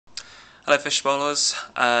Hello Fishbowlers.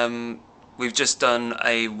 We've just done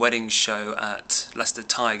a wedding show at Leicester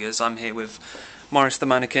Tigers. I'm here with Morris the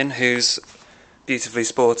mannequin, who's beautifully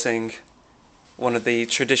sporting one of the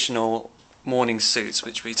traditional morning suits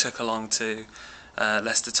which we took along to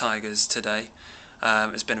Leicester Tigers today.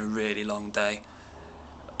 It's been a really long day,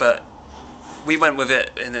 but we went with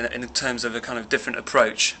it in terms of a kind of different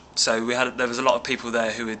approach. So there was a lot of people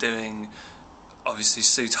there who were doing obviously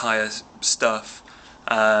suit hire stuff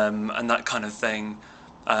and that kind of thing,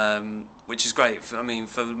 which is great. I mean,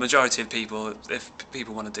 for the majority of people, if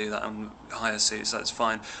people want to do that and hire suits, that's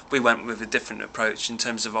fine. We went with a different approach in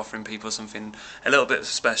terms of offering people something a little bit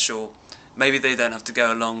special. Maybe they don't have to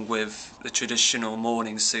go along with the traditional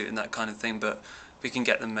morning suit and that kind of thing, but we can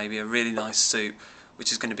get them maybe a really nice suit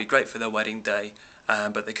which is going to be great for their wedding day,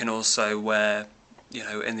 but they can also wear,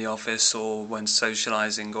 in the office or when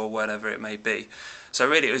socialising or whatever it may be. So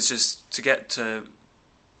really it was just to get to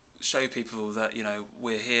show people that,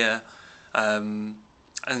 we're here, and,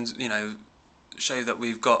 show that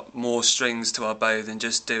we've got more strings to our bow than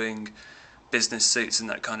just doing business suits and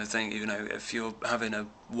that kind of thing. If you're having a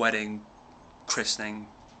wedding, christening,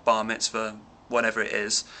 bar mitzvah, whatever it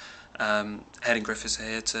is, Head and Griffiths are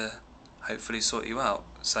here to hopefully sort you out.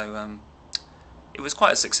 So it was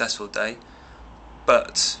quite a successful day,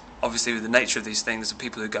 but obviously with the nature of these things, the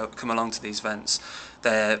people who come along to these events,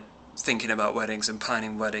 they're thinking about weddings and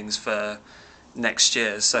planning weddings for next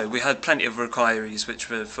year. So we had plenty of inquiries which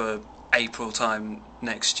were for April time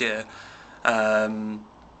next year,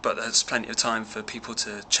 but there's plenty of time for people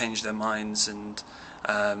to change their minds and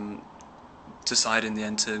decide in the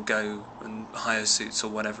end to go and hire suits or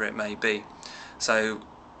whatever it may be. So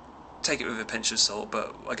take it with a pinch of salt,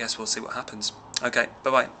 but I guess we'll see what happens. Okay,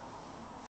 bye bye.